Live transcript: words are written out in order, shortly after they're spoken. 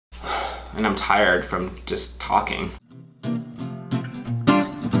and I'm tired from just talking.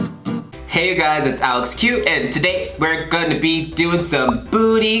 Hey you guys, it's Alex Q, and today we're gonna be doing some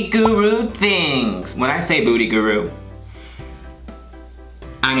booty guru things. When I say booty guru,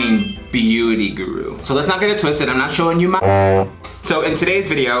 I mean beauty guru. So let's not get it twisted, I'm not showing you my. So in today's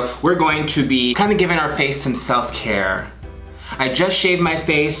video, we're going to be kind of giving our face some self-care. I just shaved my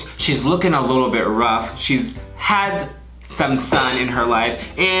face, she's looking a little bit rough, she's had some sun in her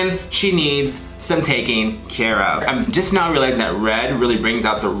life, and she needs some taking care of. I'm just now realizing that red really brings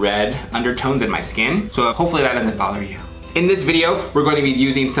out the red undertones in my skin, so hopefully that doesn't bother you. In this video, we're going to be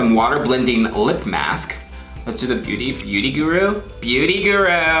using some water blending lip mask. Let's do the beauty guru. Beauty guru.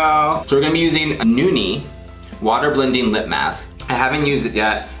 So we're gonna be using a Noonie water blending lip mask. I haven't used it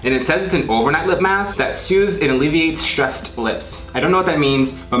yet, and it says it's an overnight lip mask that soothes and alleviates stressed lips. I don't know what that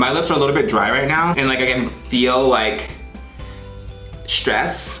means, but my lips are a little bit dry right now, and like I can feel like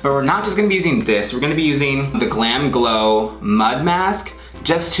stress. But we're not just gonna be using this, we're gonna be using the Glam Glow Mud Mask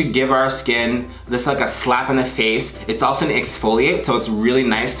just to give our skin this like a slap in the face. It's also an exfoliate, so it's really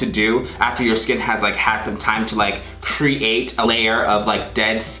nice to do after your skin has like had some time to like create a layer of like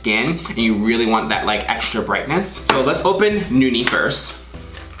dead skin, and you really want that like extra brightness. So let's open Noonie first.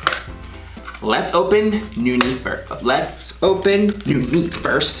 Let's open Noonie first. Let's open Noonie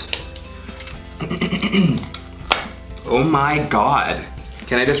first. Oh my God.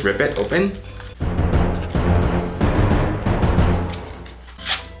 Can I just rip it open?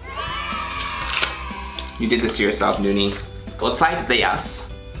 You did this to yourself, Noonie. Looks like this.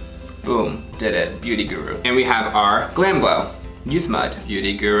 Boom, did it, beauty guru. And we have our Glam Glow Youth Mud,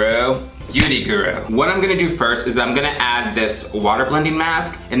 beauty guru, beauty guru. What I'm gonna do first is I'm gonna add this water blending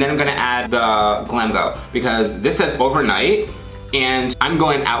mask, and then I'm gonna add the Glam Glow, because this says overnight, and I'm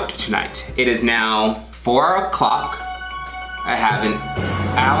going out tonight. It is now 4 o'clock. I have an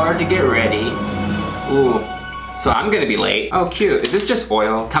hour to get ready. Ooh, so I'm gonna be late. Oh, cute. Is this just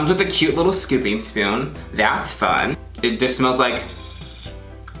oil? Comes with a cute little scooping spoon. That's fun. It just smells like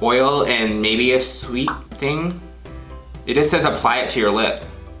oil and maybe a sweet thing. It just says apply it to your lip.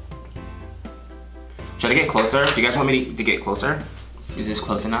 Should I get closer? Do you guys want me to get closer? Is this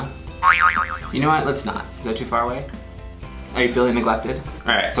close enough? You know what? Let's not. Is that too far away? Are you feeling neglected?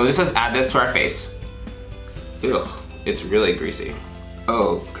 All right, so this says add this to our face. Ugh. It's really greasy.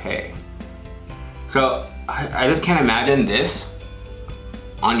 Okay. So, I just can't imagine this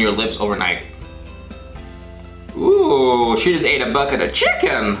on your lips overnight. Ooh, she just ate a bucket of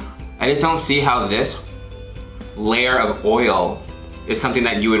chicken. I just don't see how this layer of oil is something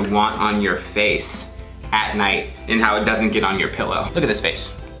that you would want on your face at night, and how it doesn't get on your pillow. Look at this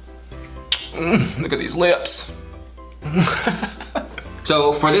face. Look at these lips.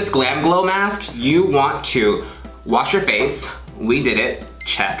 So for this Glam Glow mask, you want to wash your face. We did it,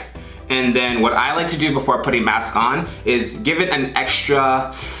 check. And then what I like to do before putting mask on is give it an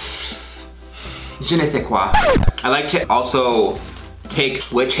extra je ne sais quoi. I like to also take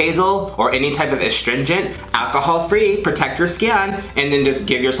witch hazel or any type of astringent, alcohol-free, protect your skin, and then just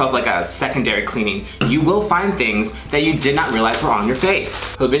give yourself like a secondary cleaning. You will find things that you did not realize were on your face.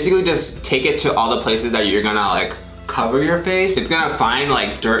 So basically just take it to all the places that you're gonna like cover your face. It's gonna find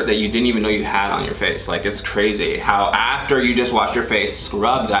like dirt that you didn't even know you had on your face. Like, it's crazy how after you just wash your face,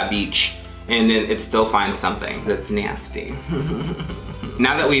 scrub that beach, and then it still finds something that's nasty.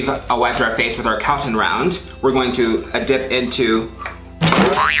 Now that we've wiped our face with our cotton round, we're going to dip into,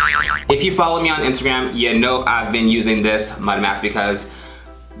 if you follow me on Instagram, you know I've been using this mud mask because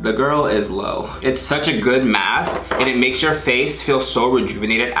the girl is low. It's such a good mask, and it makes your face feel so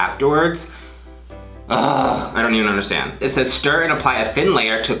rejuvenated afterwards. I don't even understand. It says stir and apply a thin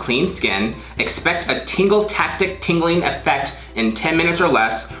layer to clean skin. Expect a tingle-tactic tingling effect in 10 minutes or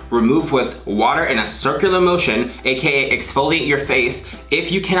less. Remove with water in a circular motion, aka exfoliate your face. If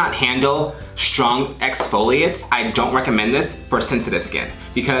you cannot handle strong exfoliates, I don't recommend this for sensitive skin,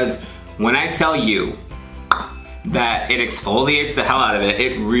 because when I tell you that it exfoliates the hell out of it,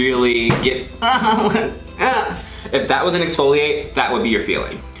 it really gets, if that was an exfoliate, that would be your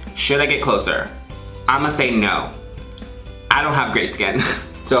feeling. Should I get closer? I'ma say no. I don't have great skin.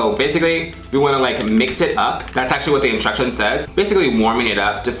 So basically, we wanna like mix it up. That's actually what the instruction says. Basically warming it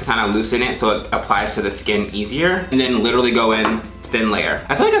up just to kind of loosen it so it applies to the skin easier. And then literally go in thin layer.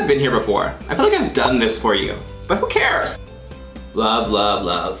 I feel like I've been here before. I feel like I've done this for you, but who cares? Love, love,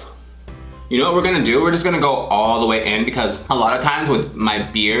 love. You know what we're gonna do? We're just gonna go all the way in, because a lot of times with my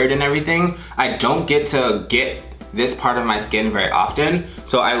beard and everything, I don't get to get this part of my skin very often.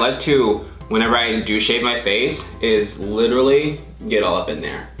 So I like to, whenever I do shave my face, is literally get all up in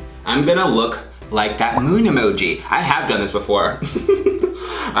there. I'm gonna look like that moon emoji. I have done this before.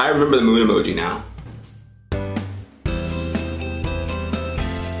 I remember the moon emoji now.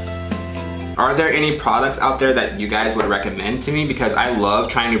 Are there any products out there that you guys would recommend to me? Because I love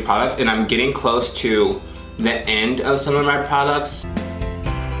trying new products and I'm getting close to the end of some of my products.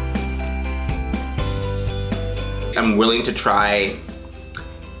 I'm willing to try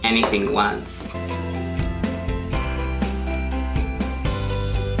anything once.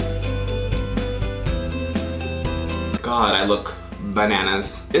 God, I look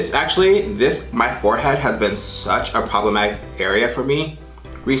bananas. My forehead has been such a problematic area for me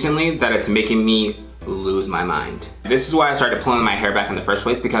recently that it's making me lose my mind. This is why I started pulling my hair back in the first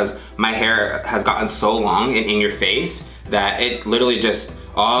place, because my hair has gotten so long and in your face that it literally just,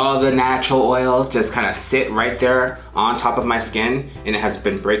 all the natural oils just kind of sit right there on top of my skin, and it has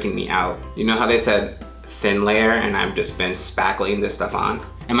been breaking me out. You know how they said thin layer, and I've just been spackling this stuff on?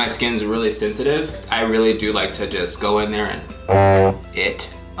 And my skin's really sensitive. I really do like to just go in there and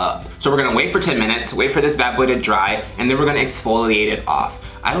it up. So we're gonna wait for 10 minutes, wait for this bad boy to dry, and then we're gonna exfoliate it off.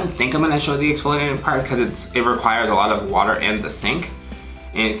 I don't think I'm gonna show the exfoliating part because it requires a lot of water in the sink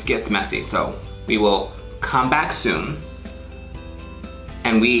and it gets messy. So we will come back soon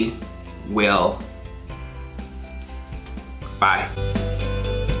and we will, bye.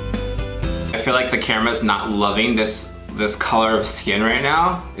 I feel like the camera's not loving this color of skin right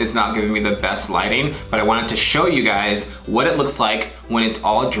now. It's not giving me the best lighting, but I wanted to show you guys what it looks like when it's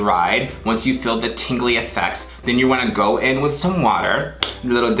all dried. Once you feel the tingly effects, then you wanna go in with some water, a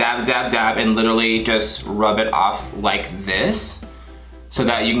little dab, dab, dab, and literally just rub it off like this so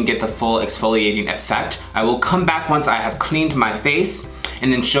that you can get the full exfoliating effect. I will come back once I have cleaned my face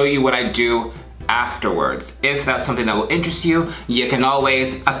and then show you what I do afterwards. If that's something that will interest you, you can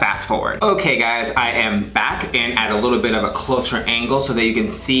always fast forward. Okay guys, I am back and at a little bit of a closer angle so that you can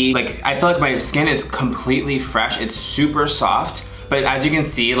see, like, I feel like my skin is completely fresh. It's super soft, but as you can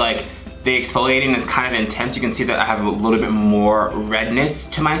see, like, the exfoliating is kind of intense. You can see that I have a little bit more redness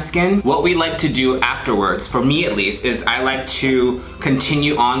to my skin. What we like to do afterwards, for me at least, is I like to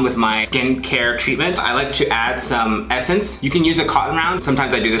continue on with my skincare treatment. I like to add some essence. You can use a cotton round.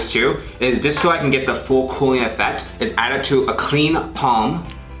 Sometimes I do this too. Is just so I can get the full cooling effect, is add it to a clean palm.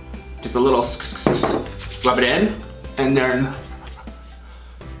 Just a little rub it in, and then,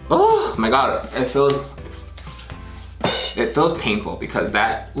 oh my God, it feels painful because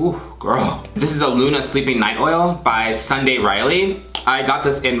that, ooh, girl. This is a Luna Sleeping Night Oil by Sunday Riley. I got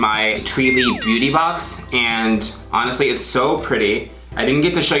this in my Tweely beauty box, and honestly, it's so pretty. I didn't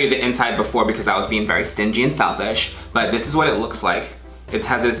get to show you the inside before because I was being very stingy and selfish, but this is what it looks like. It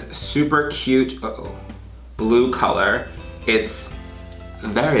has this super cute blue color. It's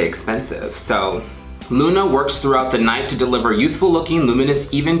very expensive, so. Luna works throughout the night to deliver youthful looking,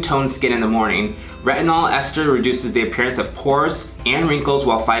 luminous, even toned skin in the morning. Retinol ester reduces the appearance of pores and wrinkles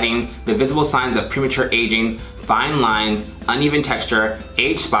while fighting the visible signs of premature aging, fine lines, uneven texture,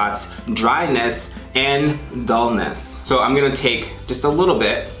 age spots, dryness, and dullness. So I'm gonna take just a little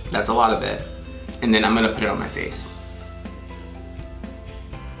bit, that's a lot of it, and then I'm gonna put it on my face.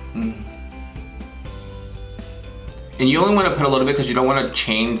 And you only wanna put a little bit because you don't wanna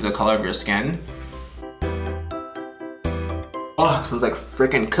change the color of your skin. Oh, it smells like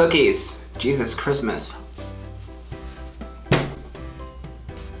freaking cookies. Jesus Christmas.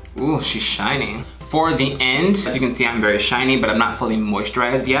 Ooh, she's shiny. For the end, as you can see, I'm very shiny, but I'm not fully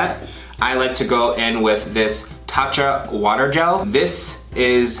moisturized yet. I like to go in with this Tatcha water gel. This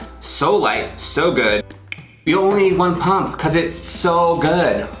is so light, so good. You only need one pump because it's so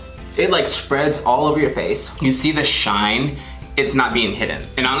good. It like spreads all over your face. You see the shine. It's not being hidden.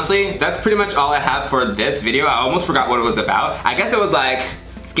 And honestly, that's pretty much all I have for this video. I almost forgot what it was about. I guess it was like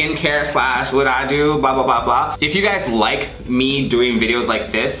skincare slash what I do, blah, blah, blah, blah. If you guys like me doing videos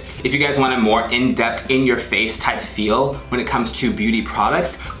like this, if you guys want a more in-depth, in-your-face type feel when it comes to beauty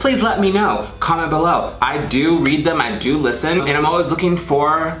products, please let me know. Comment below. I do read them, I do listen, and I'm always looking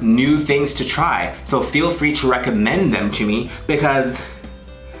for new things to try. So feel free to recommend them to me because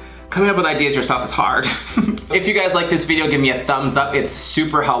coming up with ideas yourself is hard. If you guys like this video, give me a thumbs up. It's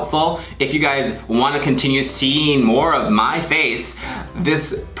super helpful. If you guys want to continue seeing more of my face,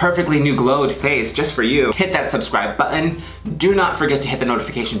 this perfectly new glowed face just for you, hit that subscribe button. Do not forget to hit the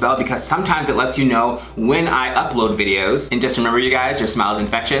notification bell because sometimes it lets you know when I upload videos. And just remember, you guys, your smile is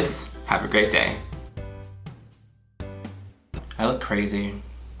infectious. Have a great day. I look crazy.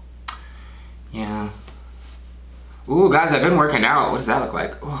 Yeah. Ooh, guys, I've been working out. What does that look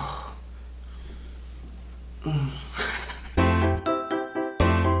like? Oh.